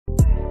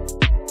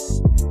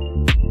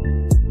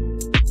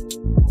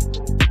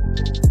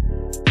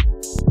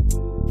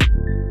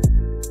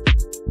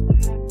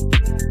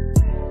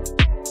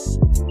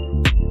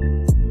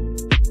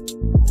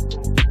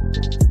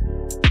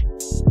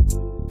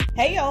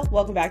Noel.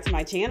 Welcome back to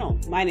my channel.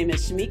 My name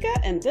is Shamika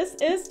and this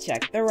is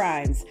Check the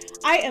Rhymes.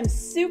 I am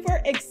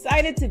super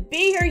excited to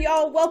be here,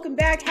 y'all. Welcome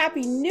back.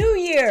 Happy New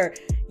Year.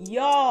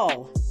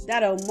 Y'all,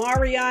 that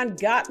Omarion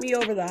got me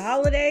over the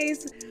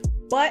holidays,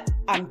 but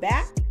I'm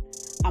back.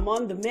 I'm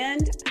on the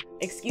mend.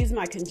 Excuse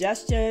my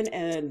congestion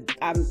and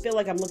I feel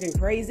like I'm looking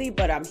crazy,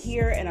 but I'm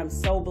here and I'm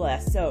so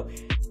blessed. So,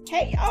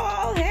 hey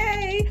y'all,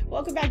 hey,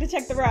 welcome back to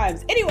Check the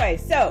Rhymes. Anyway,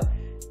 so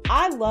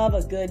I love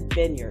a good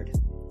vineyard.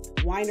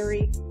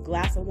 Winery,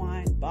 glass of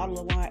wine, bottle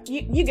of wine,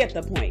 you get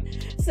the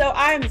point. So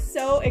I'm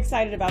so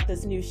excited about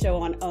this new show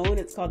on OWN.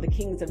 It's called the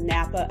Kings of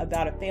Napa,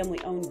 about a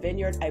family-owned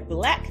vineyard, a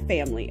Black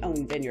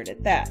family-owned vineyard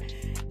at that.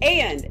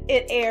 And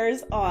it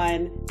airs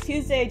on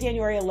Tuesday,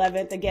 January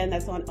 11th. Again,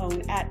 that's on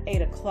OWN at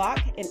 8 o'clock.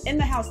 And in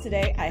the house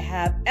today, I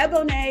have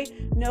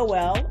Ebonée,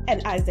 Noel,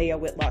 and Isiah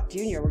Whitlock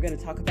Jr. We're going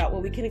to talk about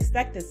what we can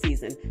expect this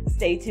season.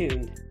 Stay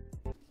tuned.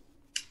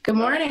 Good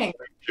morning.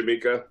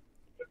 Shamika.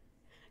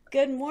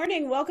 Good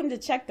morning. Welcome to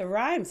Check the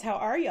Rhymes. How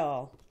are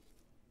y'all?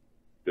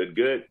 Good,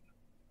 good.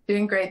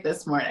 Doing great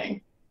this morning.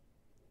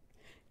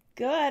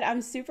 Good.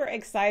 I'm super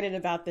excited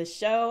about this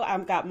show.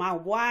 I've got my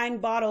wine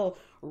bottle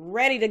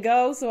ready to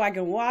go so I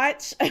can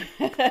watch.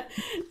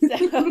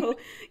 So,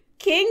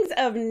 Kings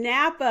of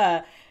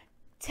Napa.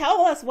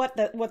 Tell us what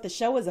the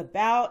show is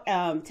about.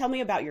 Tell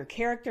me about your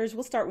characters.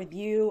 We'll start with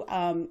you,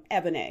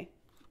 Ebonée.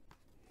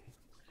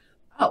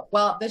 Oh,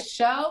 well, the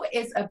show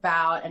is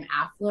about an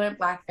affluent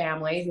Black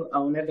family who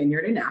own a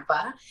vineyard in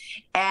Napa.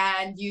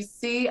 And you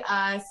see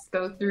us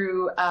go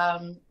through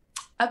a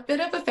bit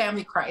of a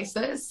family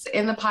crisis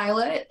in the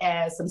pilot,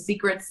 as some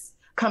secrets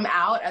come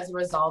out as a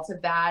result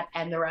of that.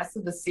 And the rest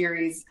of the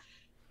series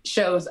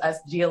shows us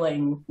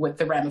dealing with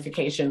the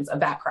ramifications of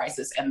that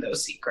crisis and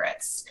those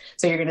secrets.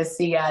 So you're going to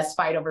see us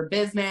fight over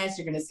business.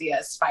 You're going to see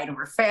us fight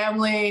over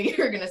family.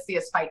 You're going to see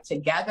us fight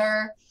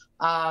together.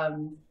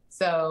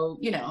 So,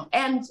 you know,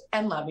 and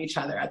love each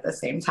other at the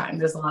same time.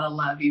 There's a lot of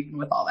love even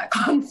with all that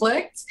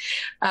conflict.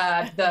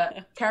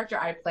 The character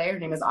I play, her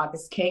name is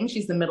August King.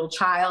 She's the middle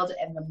child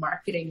and the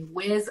marketing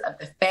whiz of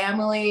the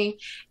family.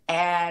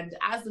 And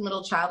as the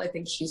middle child, I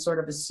think she sort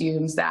of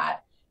assumes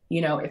that,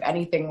 you know, if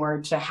anything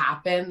were to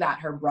happen, that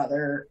her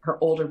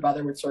older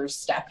brother would sort of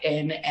step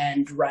in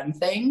and run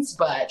things.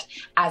 But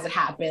as it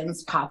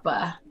happens,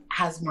 Papa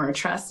has more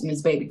trust in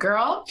his baby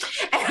girl.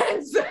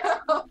 And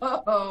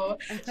so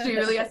she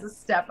really has to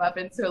step up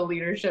into a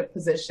leadership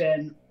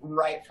position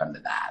right from the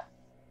bat.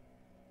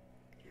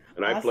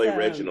 And I play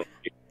Reginald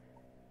King.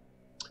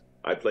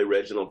 I play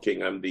Reginald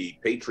King. I'm the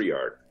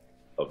patriarch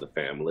of the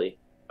family.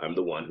 I'm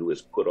the one who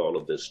has put all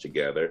of this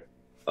together.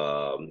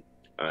 My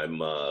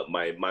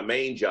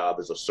main job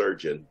is a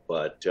surgeon,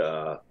 but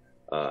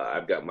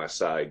I've got my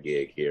side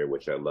gig here,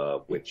 which I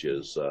love, which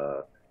is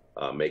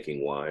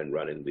making wine,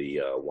 running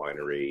the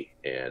winery,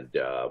 and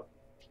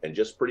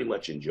just pretty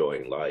much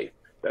enjoying life.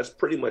 That's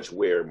pretty much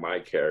where my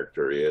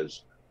character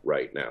is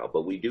right now.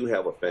 But we do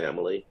have a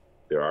family.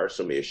 There are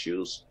some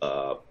issues.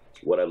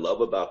 What I love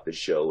about the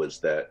show is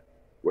that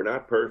we're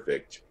not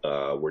perfect.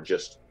 We're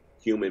just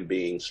human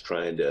beings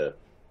trying to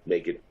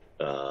make it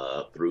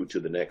through to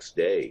the next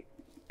day.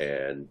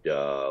 And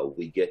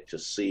we get to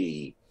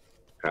see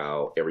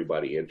how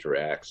everybody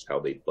interacts, how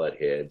they butt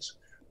heads,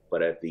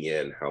 but at the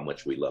end, how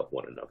much we love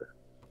one another.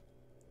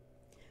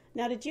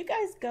 Now, did you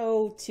guys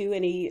go to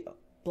any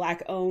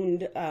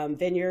Black-owned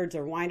vineyards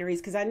or wineries?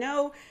 Because I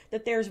know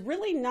that there's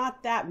really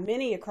not that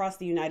many across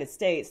the United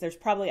States. There's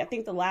probably, I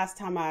think the last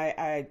time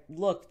I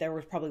looked, there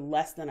was probably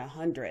less than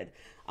 100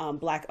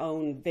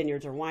 Black-owned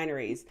vineyards or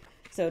wineries.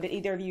 So did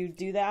either of you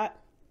do that?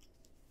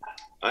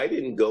 I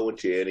didn't go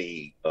to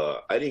any.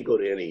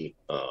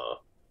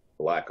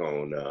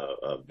 Black-owned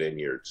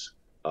vineyards.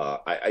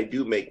 I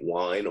do make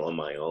wine on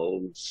my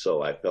own,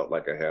 so I felt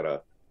like I had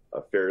a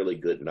fairly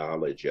good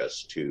knowledge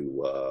as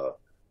to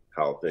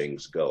how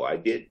things go.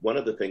 One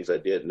of the things I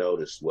did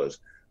notice was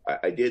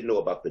I did know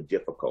about the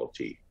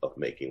difficulty of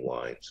making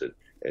wines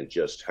and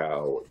just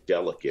how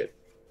delicate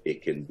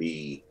it can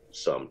be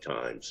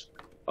sometimes.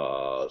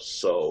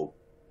 So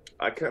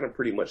I kind of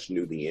pretty much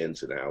knew the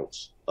ins and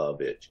outs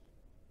of it.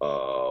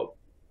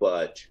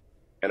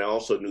 And I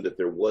also knew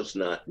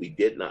that we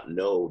did not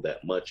know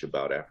that much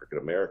about African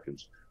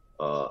Americans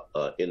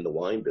in the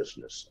wine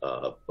business.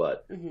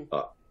 But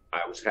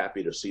I was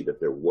happy to see that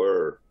there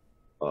were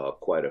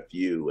quite a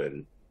few,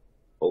 and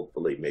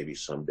hopefully maybe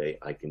someday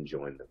I can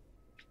join them.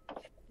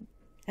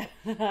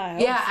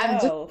 Yeah,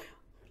 so.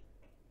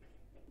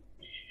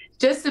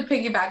 Just to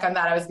piggyback on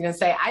that, I was going to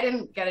say, I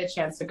didn't get a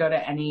chance to go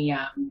to any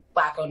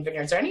Black-owned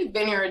vineyards or any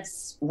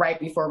vineyards right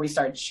before we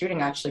started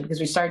shooting, actually,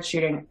 because we started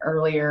shooting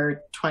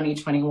earlier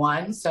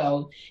 2021.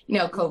 So, you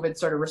know, COVID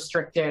sort of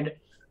restricted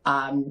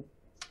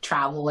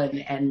travel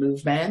and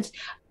movement.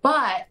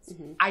 But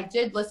I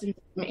did listen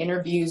to some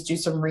interviews, do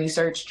some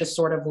research, just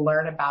sort of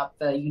learn about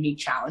the unique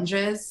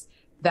challenges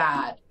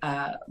that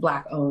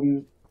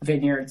Black-owned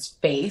vineyards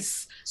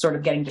face, sort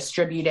of getting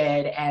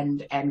distributed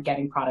and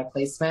getting product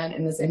placement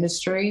in this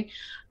industry.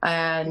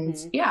 And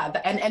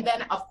and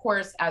then of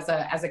course, as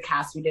a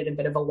cast, we did a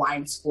bit of a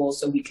wine school,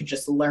 so we could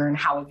just learn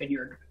how a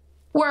vineyard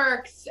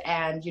works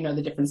and, you know,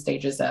 the different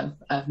stages of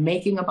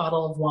making a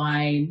bottle of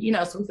wine, you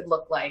know, so we could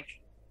look like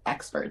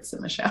experts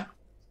in the show.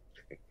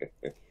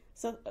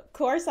 So of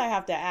course I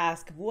have to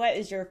ask, what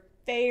is your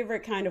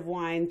favorite kind of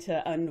wine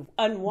to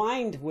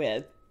unwind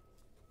with?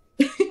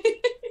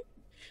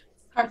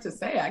 Hard to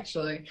say,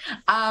 actually.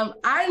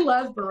 I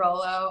love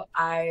Barolo.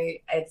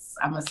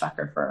 I'm a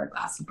sucker for a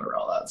glass of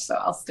Barolo, so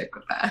I'll stick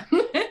with that.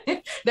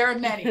 There are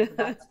many, but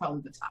that's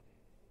probably the top.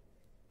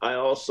 I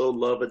also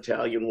love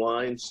Italian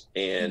wines,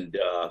 and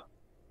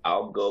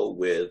I'll go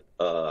with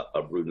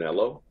a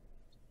Brunello.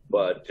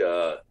 But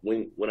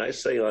when I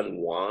say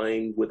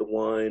unwind with a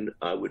wine,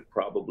 I would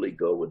probably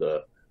go with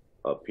a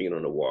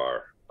Pinot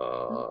Noir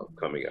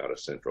coming out of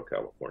Central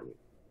California.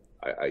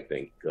 I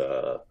think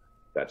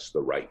that's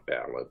the right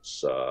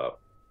balance. The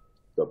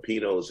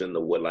Pinots in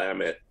the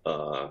Willamette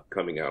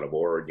coming out of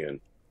Oregon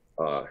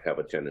have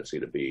a tendency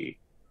to be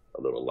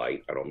a little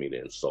light. I don't mean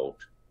to insult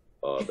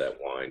that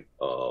wine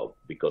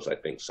because I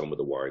think some of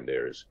the wine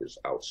there is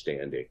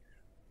outstanding.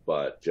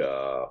 But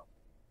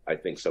I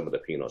think some of the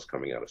Pinots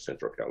coming out of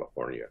Central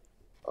California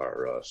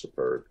are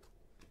superb.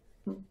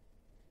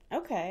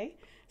 Okay.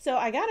 So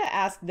I got to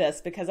ask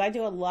this because I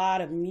do a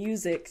lot of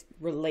music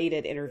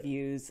related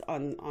interviews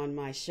on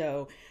my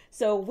show.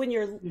 So when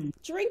you're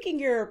drinking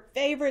your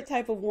favorite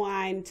type of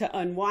wine to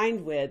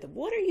unwind with,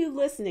 what are you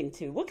listening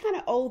to? What kind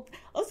of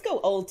let's go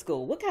old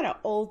school. What kind of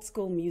old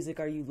school music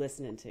are you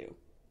listening to?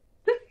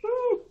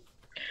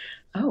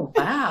 Oh,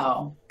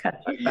 wow.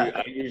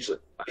 I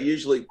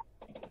usually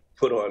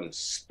put on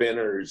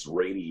Spinner's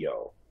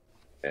radio,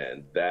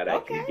 and that I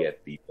can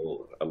get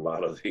a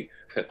lot of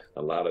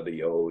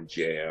the old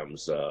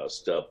jams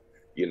stuff.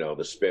 You know,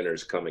 the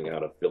Spinners coming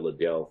out of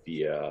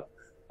Philadelphia,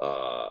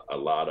 a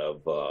lot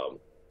of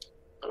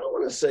I don't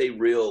want to say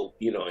real,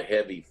 you know,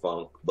 heavy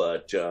funk,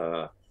 but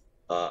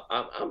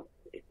I'm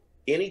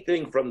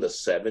anything from the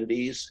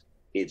 70s.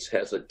 It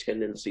has a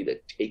tendency to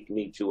take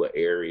me to an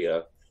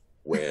area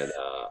when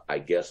I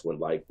guess when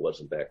life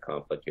wasn't that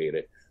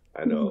complicated.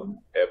 I know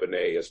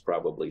Ebonée is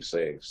probably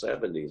saying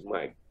 70s.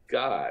 My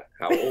God,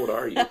 how old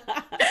are you?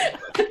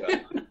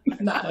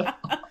 Not at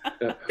all.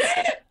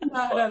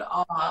 Not at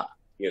all.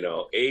 You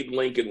know, Abe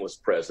Lincoln was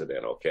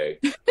president, okay?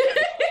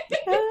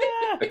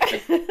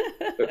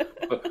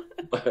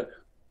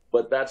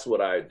 but that's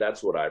what I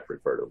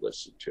prefer to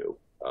listen to.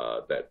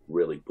 That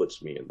really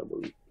puts me in the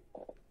mood.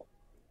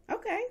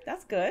 Okay,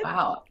 that's good.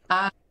 Wow.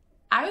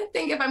 I would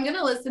think if I'm going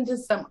to listen to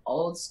some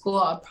old school,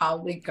 I'll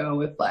probably go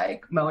with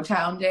like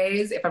Motown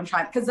days if I'm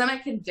trying, because then I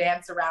can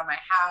dance around my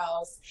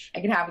house.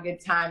 I can have a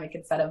good time. I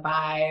can set a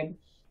vibe.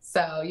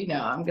 So, you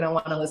know, I'm going to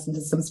want to listen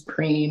to some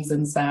Supremes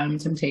and some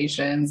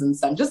Temptations and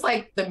some just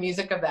like the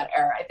music of that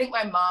era. I think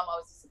my mom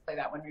always used to play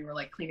that when we were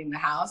like cleaning the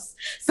house.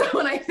 So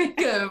when I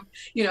think of,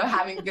 you know,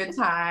 having a good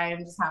time,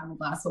 just having a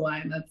glass of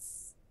wine,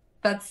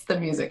 that's the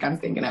music I'm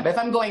thinking of if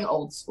I'm going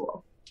old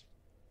school.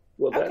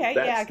 Well, because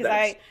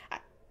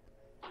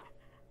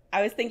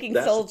I was thinking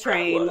Soul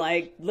Train,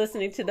 like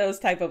listening to those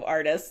type of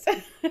artists.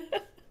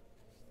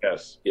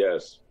 Yes.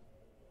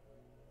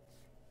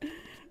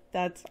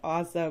 That's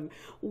awesome.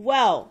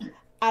 Well,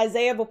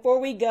 Isiah,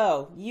 before we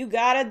go, you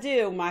got to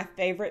do my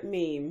favorite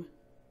meme.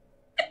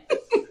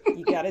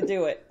 You got to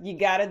do it. You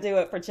got to do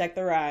it for Check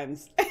the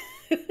Rhymes.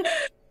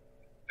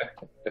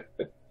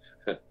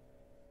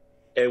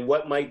 And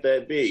what might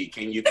that be?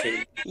 Can you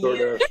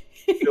sort of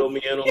fill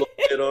me in a little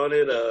bit on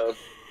it?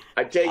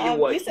 I tell you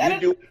what, you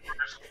do it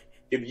first.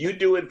 If you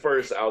do it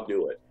first, I'll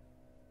do it.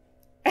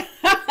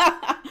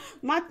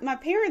 My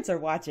parents are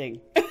watching.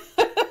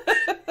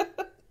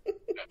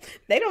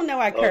 They don't know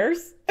I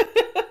curse.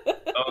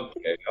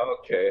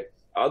 Okay.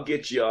 I'll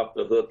get you off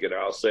the hook and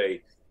I'll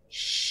say,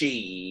 shit.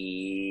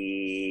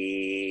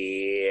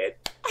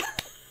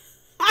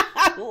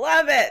 I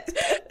love it.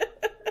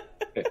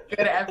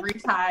 Good every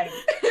time.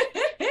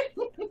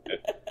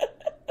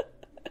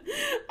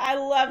 I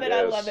love it.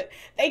 Yes. I love it.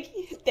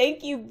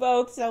 Thank you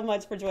both so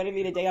much for joining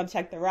me today on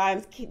Check the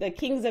Rhymes. The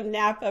Kings of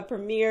Napa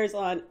premieres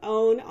on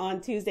OWN on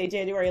Tuesday,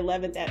 January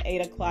 11th at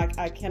 8 o'clock.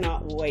 I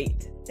cannot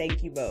wait.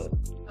 Thank you both.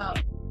 Oh,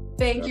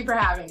 thank you for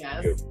having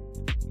us.